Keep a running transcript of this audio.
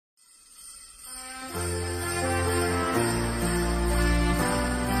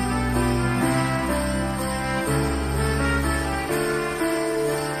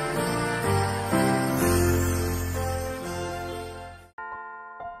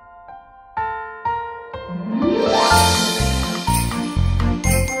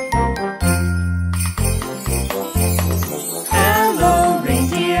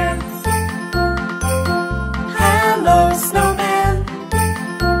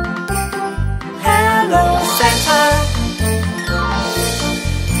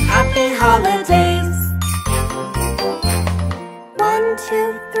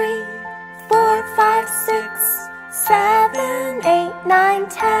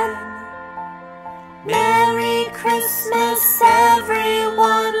again. Merry Christmas,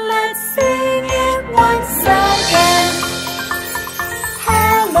 everyone, let's sing it once again.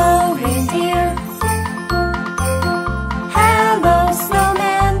 Hello, reindeer. Hello,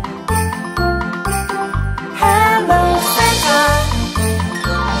 snowman. Hello, Santa.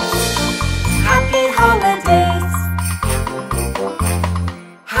 Happy holidays.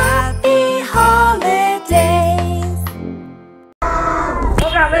 Happy holidays.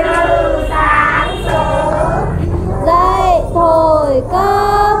 Sáng sớm dậy thổi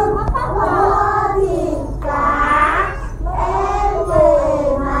cơm, mua thịt cá, em về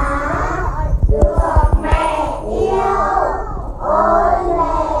má, được mẹ yêu. Ôi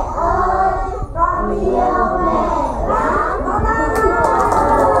mẹ ơi, con yêu mẹ lắm.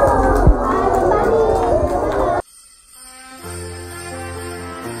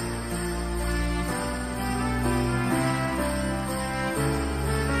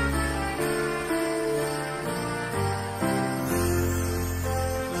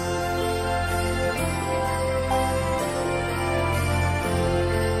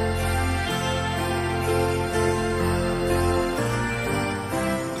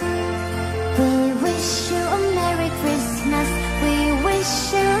 We wish you a Merry Christmas. We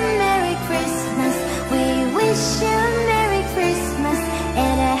wish you a Merry Christmas. We wish you a Merry Christmas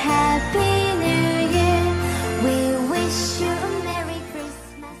and a Happy New Year. We wish you a Merry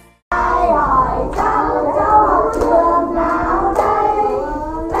Christmas. Ai hỏi cháu học trường nào đây?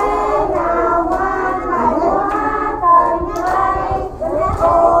 Bé nào ngoan phải hoa tận ngây.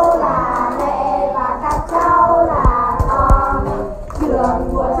 Cô là mẹ và các cháu là con. Trường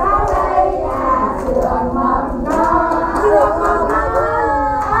của cháu đây là trường mầm non. Trường mầm non.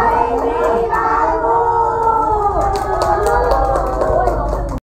 Babybamboo.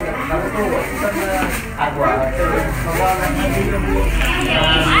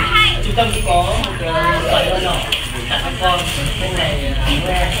 Trung tâm cũng có một quầy nho nhỏ để tặng các con bên này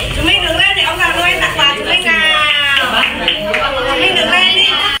Noel. Chúng mình đứng lên để ông già Noel tặng quà chúng mình nào. Chúng mình đứng lên đi.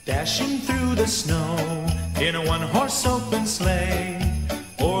 Dashing through the snow in a one-horse open sleigh,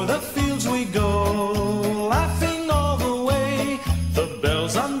 o'er the fields we go, laughing all the way. The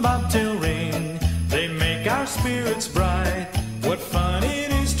bells on bobtail ring, they make our spirits bright. What fun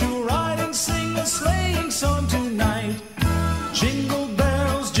it is to ride and sing a sleighing song tonight. Jingle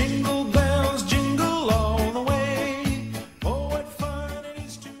bells, jingle all the way. Oh, what fun it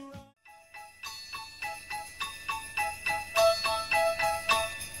is to ride.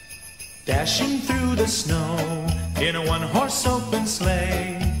 Dashing through the snow in a one-horse open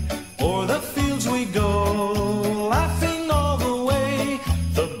sleigh, o'er the fields we go, laughing all the way.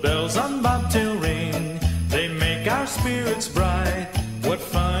 The bells on bobtail ring, they make our spirits bright. What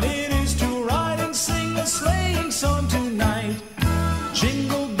fun it is to ride and sing a sleighing song tonight.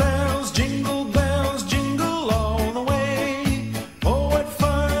 Jingle bells, jingle all the way. Oh, what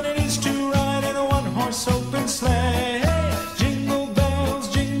fun it is to ride in a one-horse open sleigh. Jingle bells,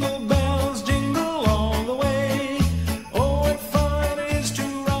 jingle all the way. Oh, what fun it is to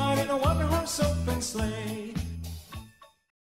ride in a one-horse open sleigh.